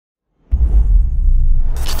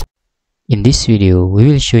In this video, we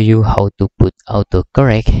will show you how to put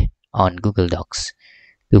autocorrect on Google Docs.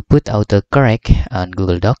 To put autocorrect on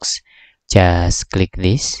Google Docs, just click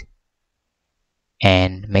this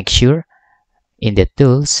and make sure in the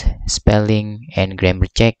tools, spelling and grammar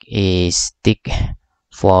check is ticked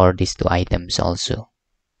for these two items also.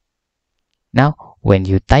 Now, when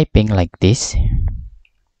you typing like this,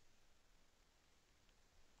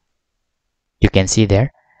 you can see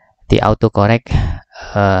there, the autocorrect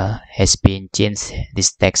has been changed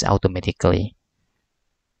this text automatically.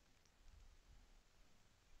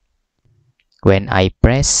 When I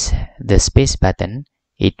press the space button,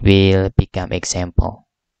 it will become example.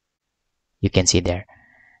 You can see there,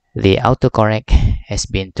 the autocorrect has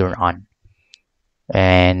been turned on.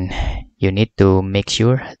 And you need to make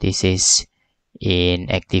sure this is in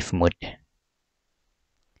active mode.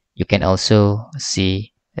 You can also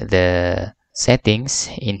see the settings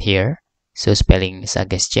in here. So spelling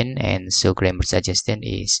suggestion and so grammar suggestion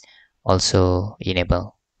is also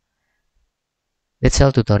enabled. That's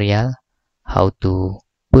all tutorial how to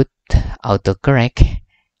put autocorrect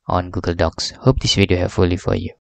on Google Docs. Hope this video helpful for you.